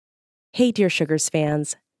Hey, Dear Sugars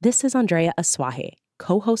fans. This is Andrea Asuaje,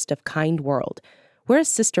 co-host of Kind World. We're a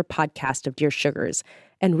sister podcast of Dear Sugars,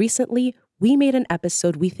 and recently we made an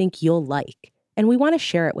episode we think you'll like, and we want to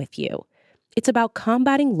share it with you. It's about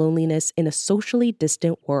combating loneliness in a socially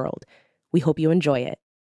distant world. We hope you enjoy it.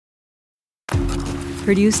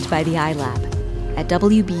 Produced by the iLab at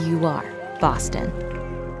WBUR, Boston.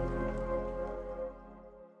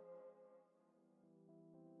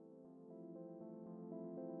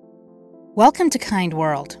 Welcome to Kind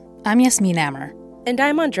World. I'm Yasmin Amer. And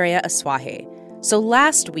I'm Andrea Asuaje. So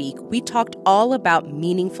last week, we talked all about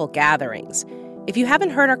meaningful gatherings. If you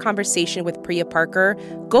haven't heard our conversation with Priya Parker,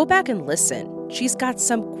 go back and listen. She's got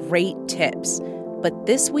some great tips. But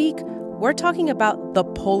this week, we're talking about the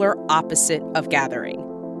polar opposite of gathering,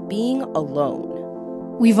 being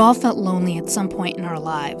alone. We've all felt lonely at some point in our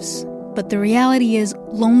lives. But the reality is,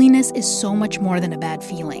 loneliness is so much more than a bad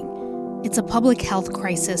feeling. It's a public health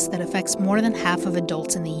crisis that affects more than half of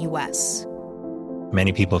adults in the U.S.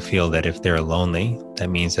 Many people feel that if they're lonely,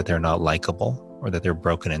 that means that they're not likable or that they're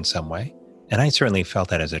broken in some way. And I certainly felt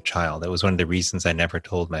that as a child. That was one of the reasons I never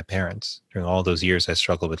told my parents. During all those years I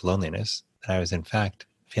struggled with loneliness, that I was in fact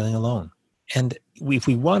feeling alone. And if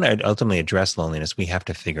we want to ultimately address loneliness, we have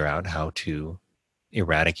to figure out how to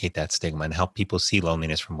eradicate that stigma and help people see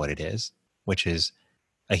loneliness from what it is, which is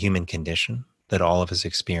a human condition that all of us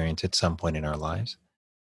experience at some point in our lives.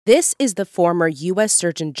 This is the former U.S.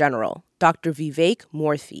 Surgeon General, Dr. Vivek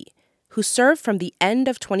Murthy, who served from the end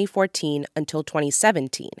of 2014 until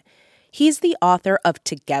 2017. He's the author of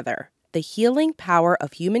Together, The Healing Power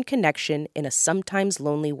of Human Connection in a Sometimes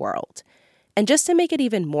Lonely World. And just to make it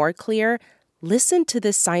even more clear, listen to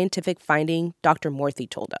this scientific finding Dr. Murthy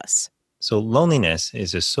told us. So loneliness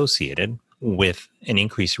is associated with an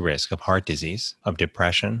increased risk of heart disease, of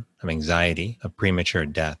depression, of anxiety, of premature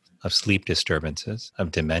death, of sleep disturbances, of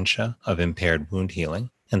dementia, of impaired wound healing,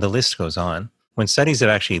 and the list goes on. When studies have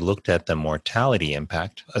actually looked at the mortality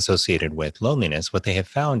impact associated with loneliness, what they have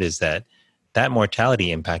found is that that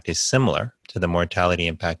mortality impact is similar to the mortality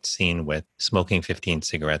impact seen with smoking 15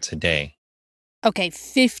 cigarettes a day. Okay,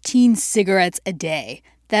 15 cigarettes a day.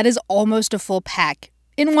 That is almost a full pack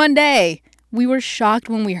in one day. We were shocked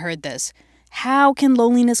when we heard this. How can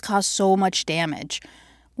loneliness cause so much damage?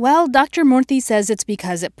 Well, Dr. Murthy says it's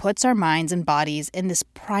because it puts our minds and bodies in this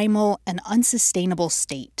primal and unsustainable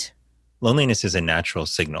state. Loneliness is a natural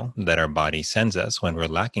signal that our body sends us when we're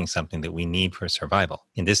lacking something that we need for survival.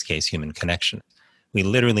 In this case, human connection. We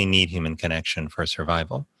literally need human connection for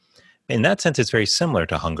survival. In that sense, it's very similar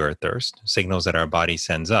to hunger or thirst, signals that our body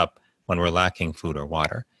sends up when we're lacking food or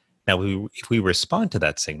water. Now, if we respond to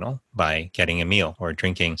that signal by getting a meal or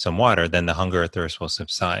drinking some water, then the hunger or thirst will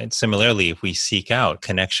subside. Similarly, if we seek out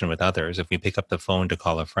connection with others, if we pick up the phone to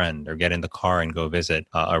call a friend or get in the car and go visit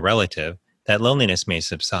a relative, that loneliness may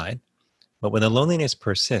subside. But when the loneliness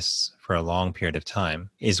persists for a long period of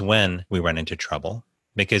time is when we run into trouble.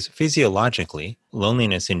 Because physiologically,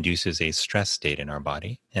 loneliness induces a stress state in our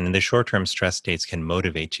body. And in the short term, stress states can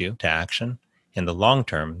motivate you to action. In the long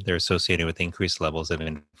term, they're associated with increased levels of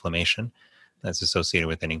inflammation. That's associated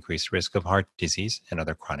with an increased risk of heart disease and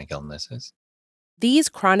other chronic illnesses. These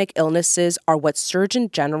chronic illnesses are what surgeon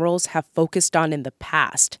generals have focused on in the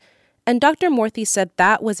past. And Dr. Murthy said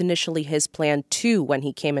that was initially his plan too when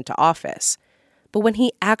he came into office. But when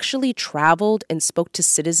he actually traveled and spoke to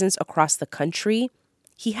citizens across the country,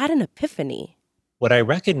 he had an epiphany. What I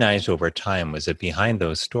recognized over time was that behind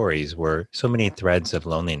those stories were so many threads of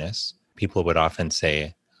loneliness. People would often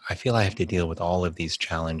say, I feel I have to deal with all of these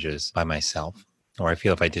challenges by myself, or I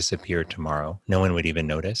feel if I disappeared tomorrow, no one would even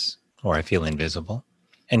notice, or I feel invisible.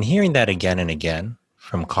 And hearing that again and again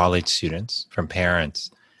from college students, from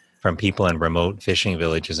parents, from people in remote fishing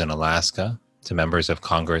villages in Alaska, to members of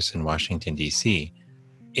Congress in Washington, D.C.,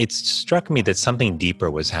 it struck me that something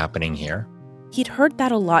deeper was happening here. He'd heard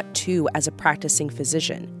that a lot too as a practicing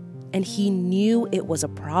physician, and he knew it was a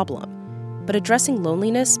problem. But addressing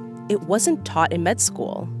loneliness, it wasn't taught in med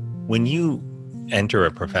school. When you enter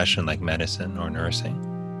a profession like medicine or nursing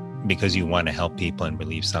because you want to help people and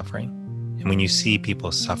relieve suffering, and when you see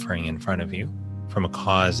people suffering in front of you from a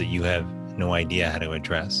cause that you have no idea how to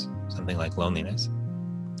address, something like loneliness,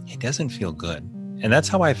 it doesn't feel good. And that's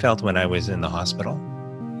how I felt when I was in the hospital.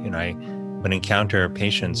 I would encounter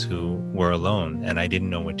patients who were alone and I didn't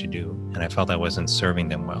know what to do, and I felt I wasn't serving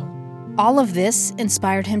them well. All of this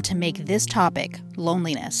inspired him to make this topic,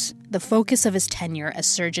 loneliness, the focus of his tenure as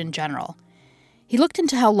Surgeon General. He looked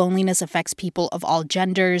into how loneliness affects people of all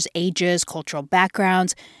genders, ages, cultural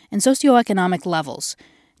backgrounds, and socioeconomic levels.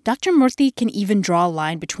 Dr. Murthy can even draw a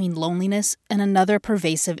line between loneliness and another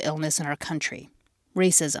pervasive illness in our country,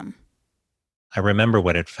 racism. I remember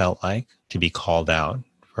what it felt like to be called out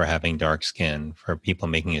for having dark skin, for people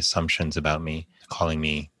making assumptions about me, calling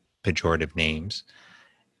me pejorative names.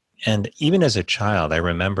 And even as a child, I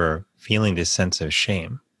remember feeling this sense of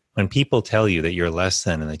shame. When people tell you that you're less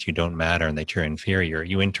than and that you don't matter and that you're inferior,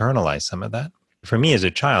 you internalize some of that. For me as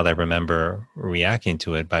a child, I remember reacting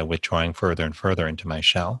to it by withdrawing further and further into my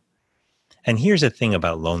shell. And here's the thing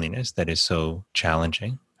about loneliness that is so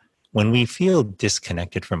challenging. When we feel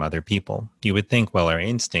disconnected from other people, you would think, well, our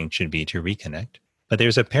instinct should be to reconnect. But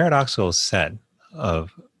there's a paradoxical set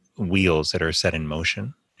of wheels that are set in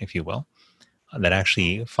motion, if you will, that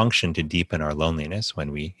actually function to deepen our loneliness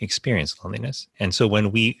when we experience loneliness. And so when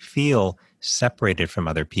we feel separated from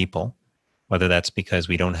other people, whether that's because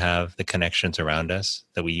we don't have the connections around us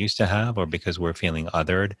that we used to have, or because we're feeling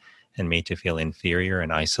othered and made to feel inferior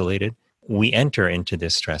and isolated, we enter into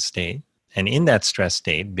this stress state. And in that stress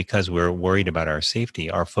state, because we're worried about our safety,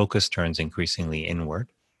 our focus turns increasingly inward.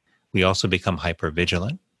 We also become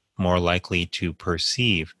hypervigilant, more likely to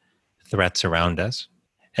perceive threats around us.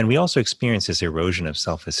 And we also experience this erosion of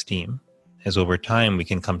self-esteem, as over time we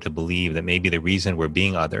can come to believe that maybe the reason we're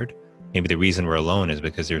being othered, maybe the reason we're alone is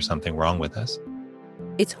because there's something wrong with us.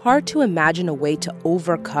 It's hard to imagine a way to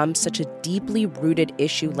overcome such a deeply rooted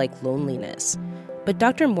issue like loneliness. But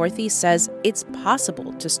Dr. Murthy says it's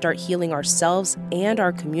possible to start healing ourselves and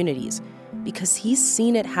our communities because he's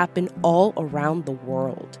seen it happen all around the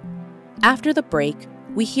world. After the break,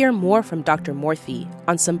 we hear more from Dr. Murthy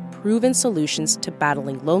on some proven solutions to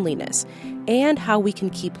battling loneliness and how we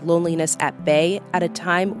can keep loneliness at bay at a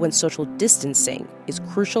time when social distancing is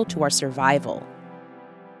crucial to our survival.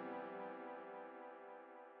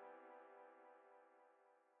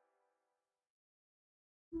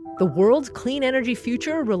 The world's clean energy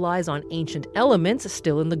future relies on ancient elements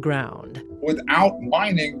still in the ground. Without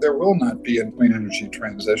mining, there will not be a clean energy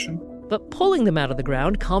transition. But pulling them out of the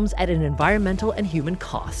ground comes at an environmental and human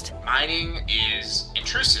cost. Mining is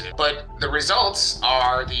intrusive, but the results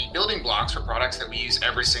are the building blocks for products that we use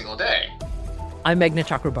every single day. I'm Meghna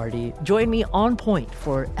Chakrabarty. Join me on Point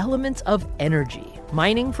for Elements of Energy,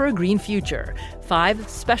 Mining for a Green Future. 5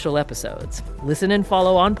 special episodes. Listen and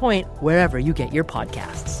follow On Point wherever you get your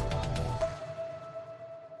podcasts.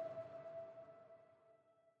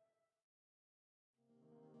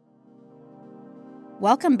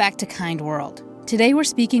 Welcome back to Kind World. Today we're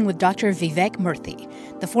speaking with Dr. Vivek Murthy,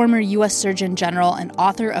 the former U.S. Surgeon General and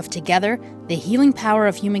author of Together, The Healing Power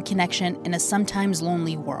of Human Connection in a Sometimes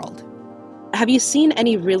Lonely World. Have you seen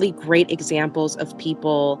any really great examples of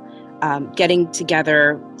people getting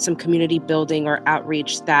together, some community building or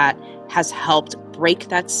outreach that has helped break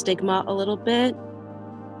that stigma a little bit?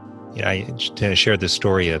 Yeah, I shared the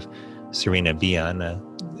story of Serena Bian,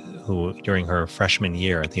 who during her freshman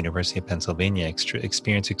year at the University of Pennsylvania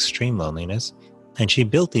experienced extreme loneliness. And she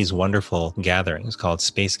built these wonderful gatherings called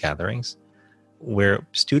space gatherings, where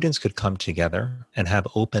students could come together and have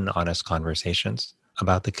open, honest conversations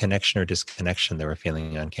about the connection or disconnection they were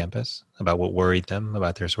feeling on campus, about what worried them,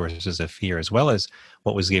 about their sources of fear, as well as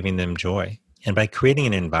what was giving them joy. And by creating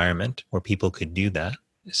an environment where people could do that,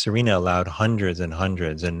 Serena allowed hundreds and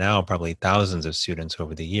hundreds, and now probably thousands of students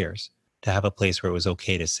over the years, to have a place where it was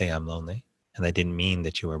okay to say, I'm lonely, and that didn't mean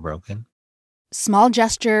that you were broken. Small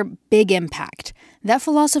gesture, big impact. That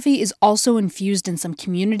philosophy is also infused in some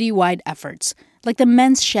community-wide efforts, like the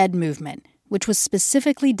Men's Shed movement, which was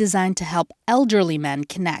specifically designed to help elderly men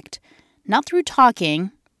connect, not through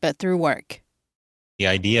talking, but through work. The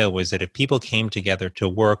idea was that if people came together to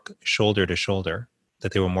work shoulder to shoulder,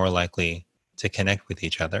 that they were more likely to connect with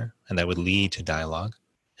each other, and that would lead to dialogue.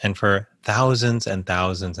 And for thousands and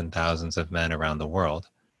thousands and thousands of men around the world,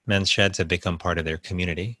 men's sheds have become part of their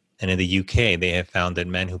community. And in the UK, they have found that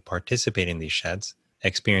men who participate in these sheds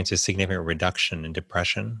experience a significant reduction in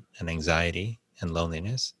depression and anxiety and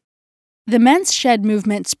loneliness. The Men's Shed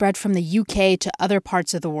movement spread from the UK to other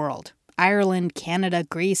parts of the world, Ireland, Canada,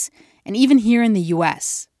 Greece, and even here in the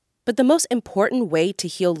US. But the most important way to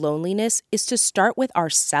heal loneliness is to start with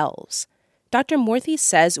ourselves. Dr. Murthy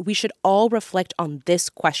says we should all reflect on this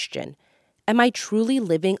question. Am I truly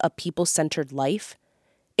living a people-centered life?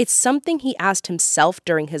 It's something he asked himself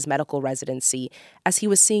during his medical residency as he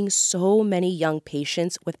was seeing so many young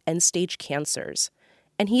patients with end-stage cancers.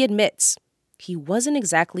 And he admits he wasn't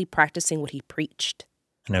exactly practicing what he preached.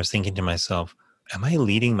 And I was thinking to myself, am I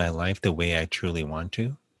leading my life the way I truly want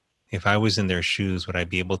to? If I was in their shoes, would I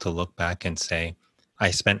be able to look back and say, I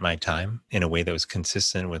spent my time in a way that was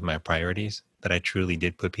consistent with my priorities, that I truly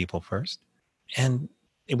did put people first? And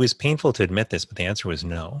it was painful to admit this, but the answer was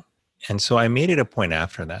no. And so I made it a point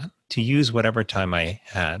after that to use whatever time I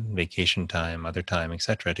had, vacation time, other time,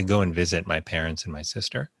 etc., to go and visit my parents and my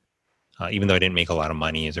sister. Even though I didn't make a lot of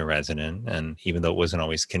money as a resident, and even though it wasn't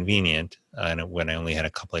always convenient, and when I only had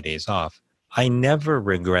a couple of days off, I never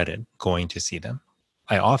regretted going to see them.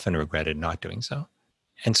 I often regretted not doing so.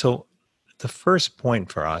 And so the first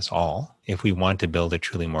point for us all, if we want to build a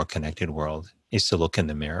truly more connected world, is to look in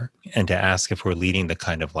the mirror and to ask if we're leading the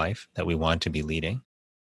kind of life that we want to be leading.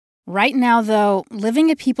 Right now, though,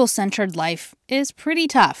 living a people-centered life is pretty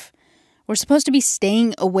tough. We're supposed to be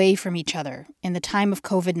staying away from each other in the time of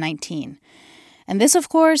COVID-19. And this, of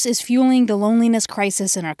course, is fueling the loneliness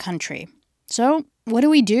crisis in our country. So, what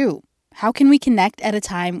do? How can we connect at a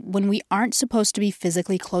time when we aren't supposed to be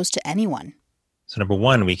physically close to anyone? So number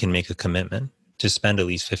one, we can make a commitment to spend at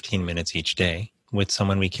least 15 minutes each day with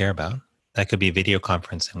someone we care about. That could be video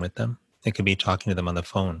conferencing with them. It could be talking to them on the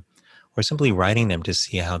phone, or simply writing them to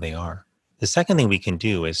see how they are. The second thing we can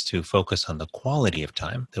do is to focus on the quality of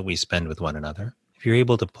time that we spend with one another. If you're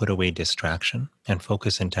able to put away distraction and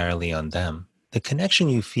focus entirely on them, the connection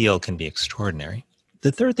you feel can be extraordinary.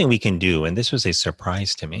 The third thing we can do, and this was a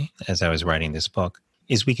surprise to me as I was writing this book,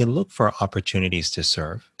 is we can look for opportunities to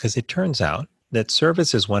serve, because it turns out that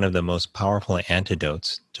service is one of the most powerful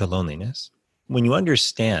antidotes to loneliness. When you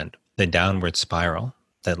understand the downward spiral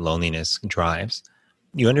that loneliness drives,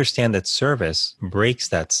 you understand that service breaks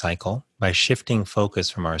that cycle by shifting focus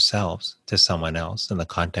from ourselves to someone else in the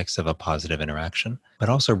context of a positive interaction, but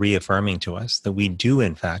also reaffirming to us that we do,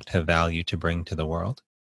 in fact, have value to bring to the world.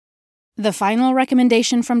 The final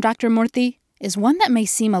recommendation from Dr. Murthy is one that may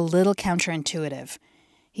seem a little counterintuitive.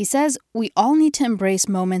 He says we all need to embrace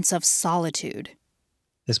moments of solitude.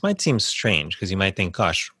 This might seem strange because you might think,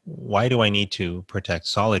 gosh, why do I need to protect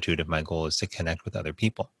solitude if my goal is to connect with other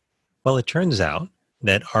people? Well, it turns out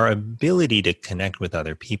that our ability to connect with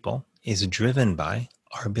other people is driven by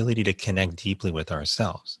our ability to connect deeply with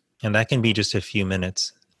ourselves. And that can be just a few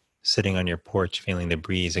minutes sitting on your porch, feeling the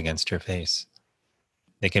breeze against your face.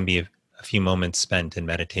 It can be a few moments spent in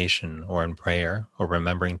meditation or in prayer, or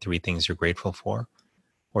remembering 3 things you're grateful for,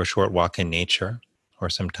 or a short walk in nature, or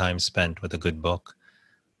some time spent with a good book.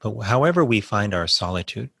 But however we find our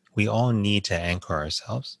solitude, we all need to anchor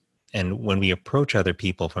ourselves. And when we approach other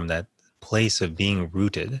people from that place of being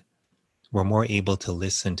rooted, we're more able to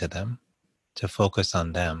listen to them, to focus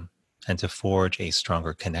on them, and to forge a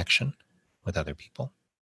stronger connection with other people.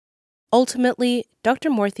 Ultimately, Dr.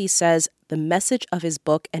 Murthy says the message of his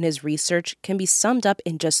book and his research can be summed up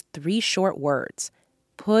in just 3 short words: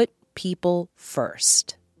 put people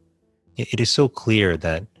first. It is so clear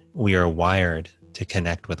that we are wired to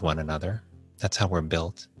connect with one another. That's how we're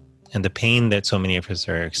built. And the pain that so many of us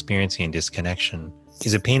are experiencing in disconnection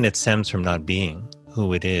is a pain that stems from not being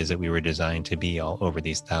who it is that we were designed to be all over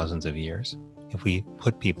these thousands of years. If we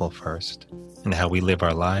put people first in how we live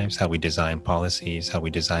our lives, how we design policies, how we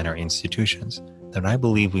design our institutions, then I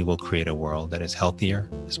believe we will create a world that is healthier,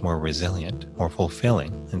 is more resilient, more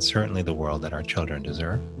fulfilling, and certainly the world that our children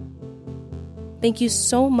deserve. Thank you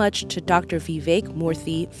so much to Dr. Vivek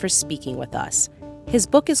Murthy for speaking with us. His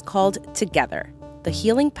book is called Together: The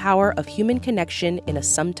Healing Power of Human Connection in a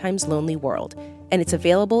Sometimes Lonely World, and it's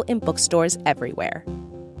available in bookstores everywhere.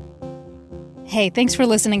 Hey, thanks for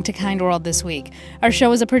listening to Kind World this week. Our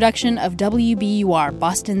show is a production of WBUR,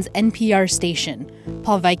 Boston's NPR station.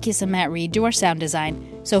 Paul Vikis and Matt Reed do our sound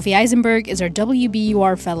design. Sophie Eisenberg is our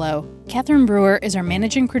WBUR fellow. Catherine Brewer is our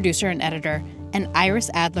managing producer and editor. And Iris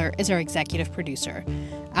Adler is our executive producer.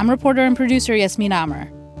 I'm reporter and producer Yasmin Amr.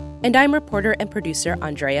 And I'm reporter and producer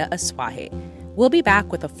Andrea Aswahe. We'll be back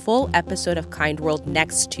with a full episode of Kind World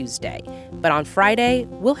next Tuesday. But on Friday,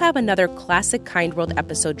 we'll have another classic Kind World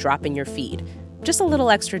episode drop in your feed. Just a little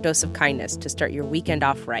extra dose of kindness to start your weekend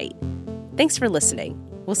off right. Thanks for listening.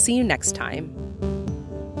 We'll see you next time.